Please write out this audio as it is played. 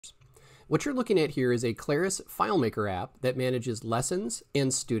What you're looking at here is a Claris FileMaker app that manages lessons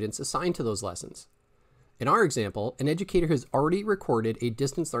and students assigned to those lessons. In our example, an educator has already recorded a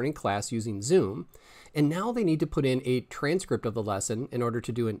distance learning class using Zoom, and now they need to put in a transcript of the lesson in order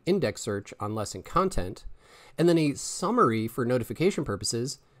to do an index search on lesson content, and then a summary for notification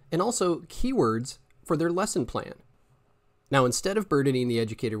purposes, and also keywords for their lesson plan. Now, instead of burdening the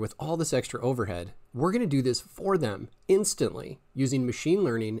educator with all this extra overhead, we're going to do this for them instantly using machine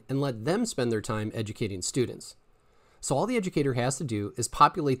learning and let them spend their time educating students. So all the educator has to do is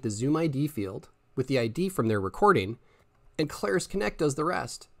populate the Zoom ID field with the ID from their recording, and Claris Connect does the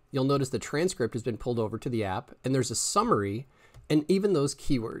rest. You'll notice the transcript has been pulled over to the app, and there's a summary and even those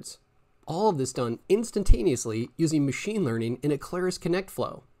keywords. All of this done instantaneously using machine learning in a Claris Connect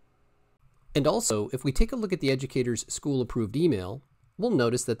flow. And also, if we take a look at the educator's school-approved email, we'll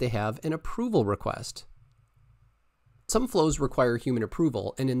notice that they have an approval request. Some flows require human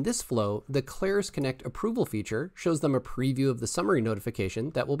approval, and in this flow, the Claris Connect approval feature shows them a preview of the summary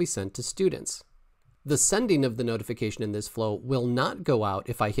notification that will be sent to students. The sending of the notification in this flow will not go out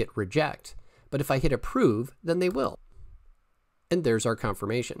if I hit reject, but if I hit approve, then they will. And there's our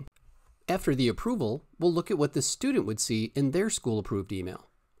confirmation. After the approval, we'll look at what the student would see in their school-approved email.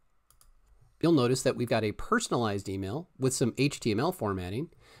 You'll notice that we've got a personalized email with some HTML formatting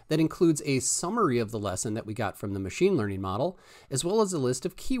that includes a summary of the lesson that we got from the machine learning model, as well as a list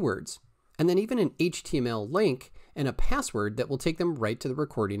of keywords, and then even an HTML link and a password that will take them right to the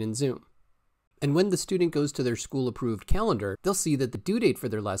recording in Zoom. And when the student goes to their school-approved calendar, they'll see that the due date for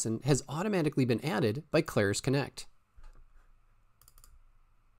their lesson has automatically been added by Claris Connect.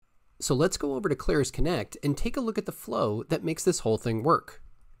 So let's go over to Claris Connect and take a look at the flow that makes this whole thing work.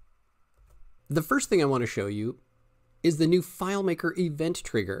 The first thing I want to show you is the new FileMaker event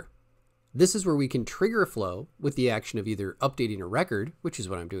trigger. This is where we can trigger a flow with the action of either updating a record, which is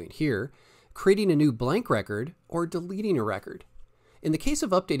what I'm doing here, creating a new blank record, or deleting a record. In the case of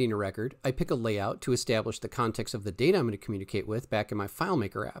updating a record, I pick a layout to establish the context of the data I'm going to communicate with back in my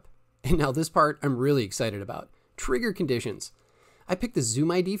FileMaker app. And now this part I'm really excited about. Trigger conditions. I pick the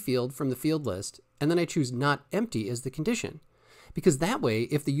Zoom ID field from the field list, and then I choose not empty as the condition. Because that way,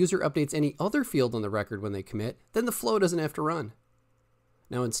 if the user updates any other field on the record when they commit, then the flow doesn't have to run.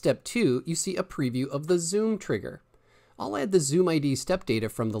 Now in step 2, you see a preview of the Zoom trigger. I'll add the Zoom ID step data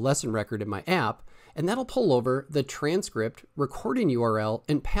from the lesson record in my app, and that'll pull over the transcript, recording URL,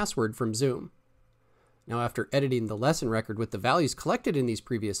 and password from Zoom. Now after editing the lesson record with the values collected in these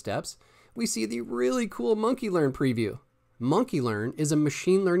previous steps, we see the really cool MonkeyLearn preview. MonkeyLearn is a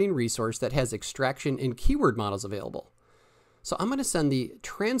machine learning resource that has extraction and keyword models available. So I'm going to send the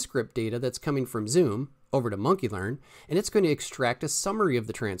transcript data that's coming from Zoom over to MonkeyLearn, and it's going to extract a summary of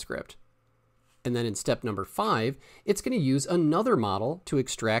the transcript. And then in step number 5, it's going to use another model to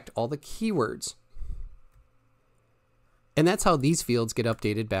extract all the keywords. And that's how these fields get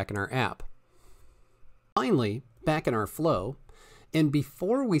updated back in our app. Finally, back in our flow, and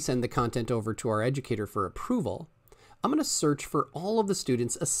before we send the content over to our educator for approval, I'm going to search for all of the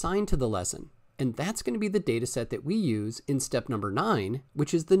students assigned to the lesson. And that's going to be the data set that we use in step number 9,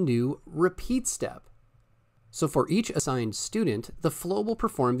 which is the new repeat step. So for each assigned student, the flow will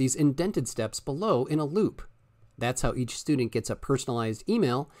perform these indented steps below in a loop. That's how each student gets a personalized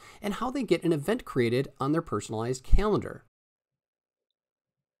email and how they get an event created on their personalized calendar.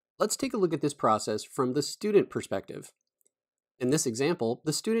 Let's take a look at this process from the student perspective. In this example,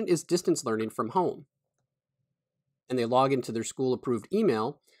 the student is distance learning from home. And they log into their school-approved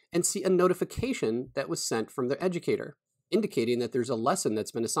email and see a notification that was sent from their educator, indicating that there's a lesson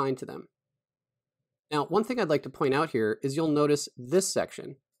that's been assigned to them. Now, one thing I'd like to point out here is you'll notice this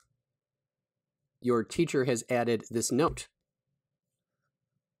section. Your teacher has added this note.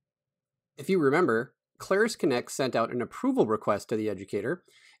 If you remember, Claris Connect sent out an approval request to the educator,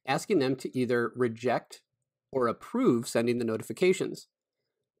 asking them to either reject or approve sending the notifications.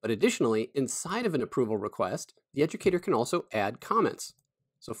 But additionally, inside of an approval request, the educator can also add comments.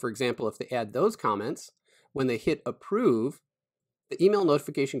 So for example, if they add those comments, when they hit approve, the email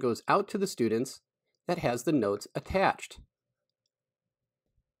notification goes out to the students that has the notes attached.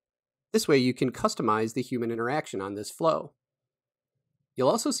 This way you can customize the human interaction on this flow. You'll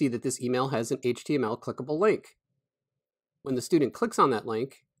also see that this email has an HTML clickable link. When the student clicks on that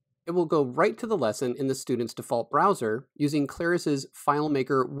link, it will go right to the lesson in the student's default browser using Claris's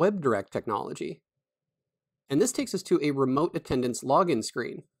FileMaker WebDirect technology. And this takes us to a remote attendance login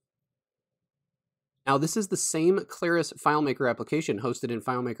screen. Now this is the same Claris FileMaker application hosted in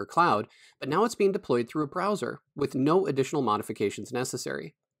FileMaker Cloud, but now it's being deployed through a browser with no additional modifications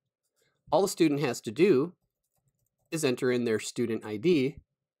necessary. All the student has to do is enter in their student ID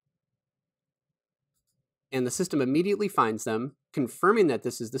and the system immediately finds them, confirming that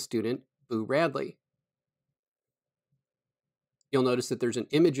this is the student, Boo Radley. You'll notice that there's an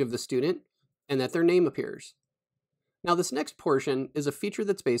image of the student and that their name appears. Now, this next portion is a feature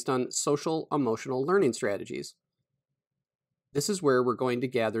that's based on social emotional learning strategies. This is where we're going to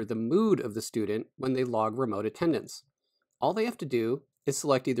gather the mood of the student when they log remote attendance. All they have to do is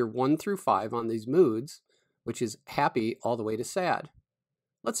select either 1 through 5 on these moods, which is happy all the way to sad.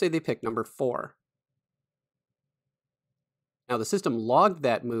 Let's say they pick number 4. Now, the system logged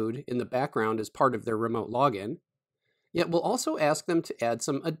that mood in the background as part of their remote login, yet we'll also ask them to add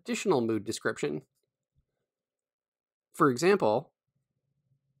some additional mood description. For example,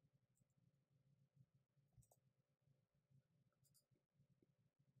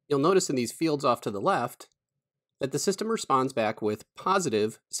 you'll notice in these fields off to the left that the system responds back with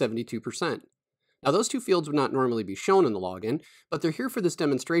positive 72%. Now, those two fields would not normally be shown in the login, but they're here for this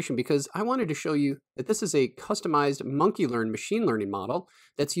demonstration because I wanted to show you that this is a customized MonkeyLearn machine learning model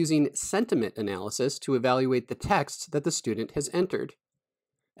that's using sentiment analysis to evaluate the text that the student has entered.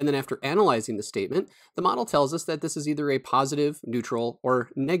 And then after analyzing the statement, the model tells us that this is either a positive, neutral, or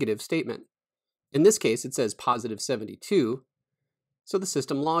negative statement. In this case, it says positive 72, so the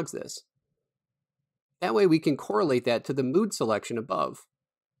system logs this. That way we can correlate that to the mood selection above.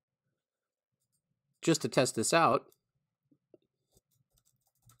 Just to test this out,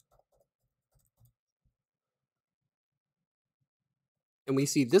 and we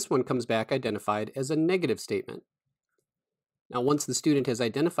see this one comes back identified as a negative statement. Now, once the student has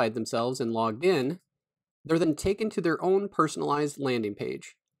identified themselves and logged in, they're then taken to their own personalized landing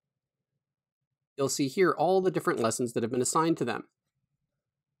page. You'll see here all the different lessons that have been assigned to them.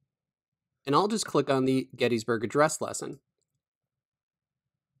 And I'll just click on the Gettysburg Address lesson.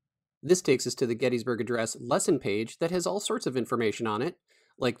 This takes us to the Gettysburg Address lesson page that has all sorts of information on it,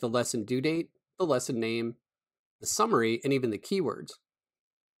 like the lesson due date, the lesson name, the summary, and even the keywords.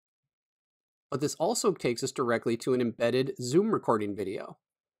 But this also takes us directly to an embedded Zoom recording video.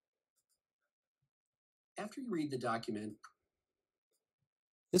 After you read the document,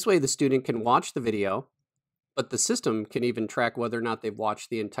 this way the student can watch the video, but the system can even track whether or not they've watched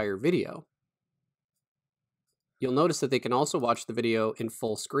the entire video. You'll notice that they can also watch the video in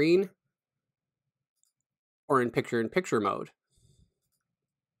full screen or in picture-in-picture mode.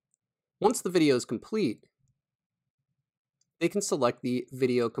 Once the video is complete, they can select the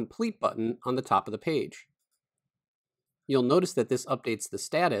Video Complete button on the top of the page. You'll notice that this updates the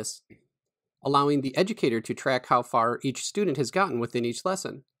status, allowing the educator to track how far each student has gotten within each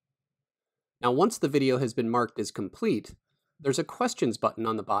lesson. Now, once the video has been marked as complete, there's a Questions button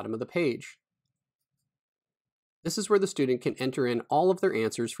on the bottom of the page. This is where the student can enter in all of their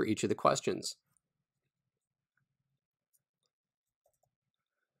answers for each of the questions.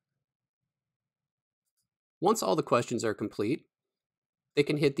 Once all the questions are complete, they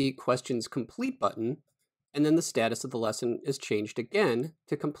can hit the Questions Complete button, and then the status of the lesson is changed again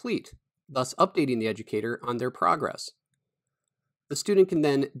to complete, thus updating the educator on their progress. The student can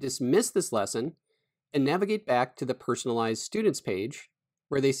then dismiss this lesson and navigate back to the Personalized Students page,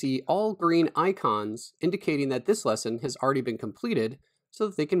 where they see all green icons indicating that this lesson has already been completed so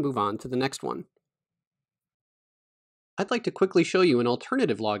that they can move on to the next one. I'd like to quickly show you an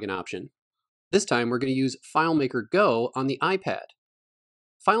alternative login option. This time we're going to use FileMaker Go on the iPad.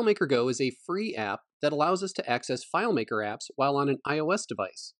 FileMaker Go is a free app that allows us to access FileMaker apps while on an iOS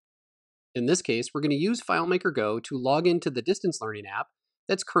device. In this case, we're going to use FileMaker Go to log into the distance learning app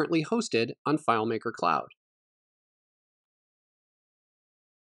that's currently hosted on FileMaker Cloud.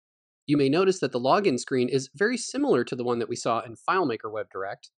 You may notice that the login screen is very similar to the one that we saw in FileMaker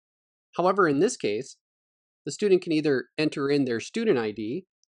WebDirect. However, in this case, the student can either enter in their student ID,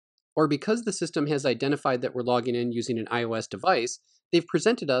 or because the system has identified that we're logging in using an iOS device, they've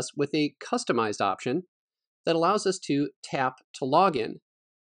presented us with a customized option that allows us to tap to log in.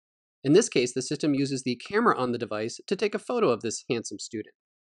 In this case, the system uses the camera on the device to take a photo of this handsome student.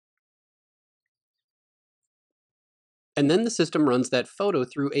 And then the system runs that photo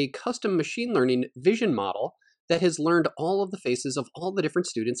through a custom machine learning vision model that has learned all of the faces of all the different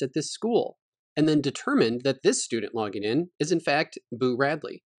students at this school, and then determined that this student logging in is in fact Boo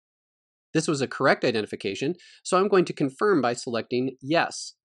Radley. This was a correct identification, so I'm going to confirm by selecting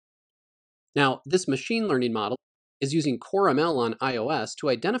yes. Now, this machine learning model is using Core ML on iOS to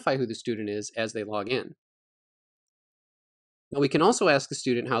identify who the student is as they log in. Now, we can also ask the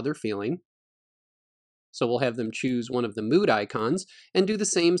student how they're feeling. So we'll have them choose one of the mood icons and do the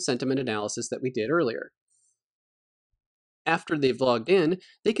same sentiment analysis that we did earlier. After they've logged in,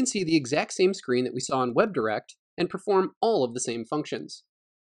 they can see the exact same screen that we saw in WebDirect and perform all of the same functions.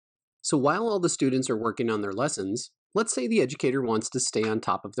 So while all the students are working on their lessons, let's say the educator wants to stay on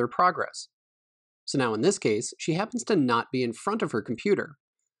top of their progress. So now in this case, she happens to not be in front of her computer.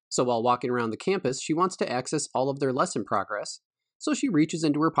 So while walking around the campus, she wants to access all of their lesson progress. So she reaches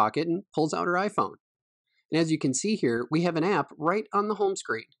into her pocket and pulls out her iPhone. And as you can see here, we have an app right on the home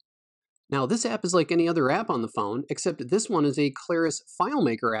screen. Now this app is like any other app on the phone, except this one is a Claris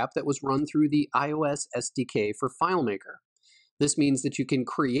FileMaker app that was run through the iOS SDK for FileMaker. This means that you can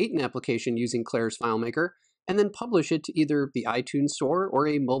create an application using Claris FileMaker and then publish it to either the iTunes Store or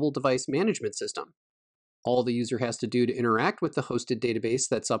a mobile device management system. All the user has to do to interact with the hosted database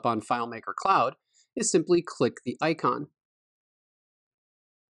that's up on FileMaker Cloud is simply click the icon.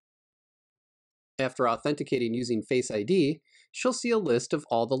 After authenticating using Face ID, she'll see a list of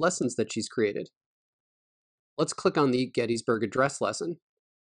all the lessons that she's created. Let's click on the Gettysburg Address lesson.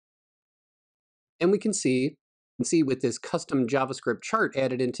 And we can see with this custom JavaScript chart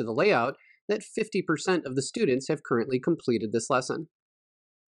added into the layout that 50% of the students have currently completed this lesson.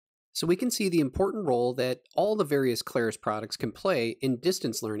 So we can see the important role that all the various Claris products can play in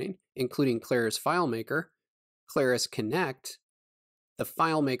distance learning, including Claris FileMaker, Claris Connect, the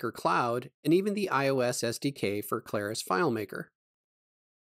FileMaker Cloud, and even the iOS SDK for Claris FileMaker.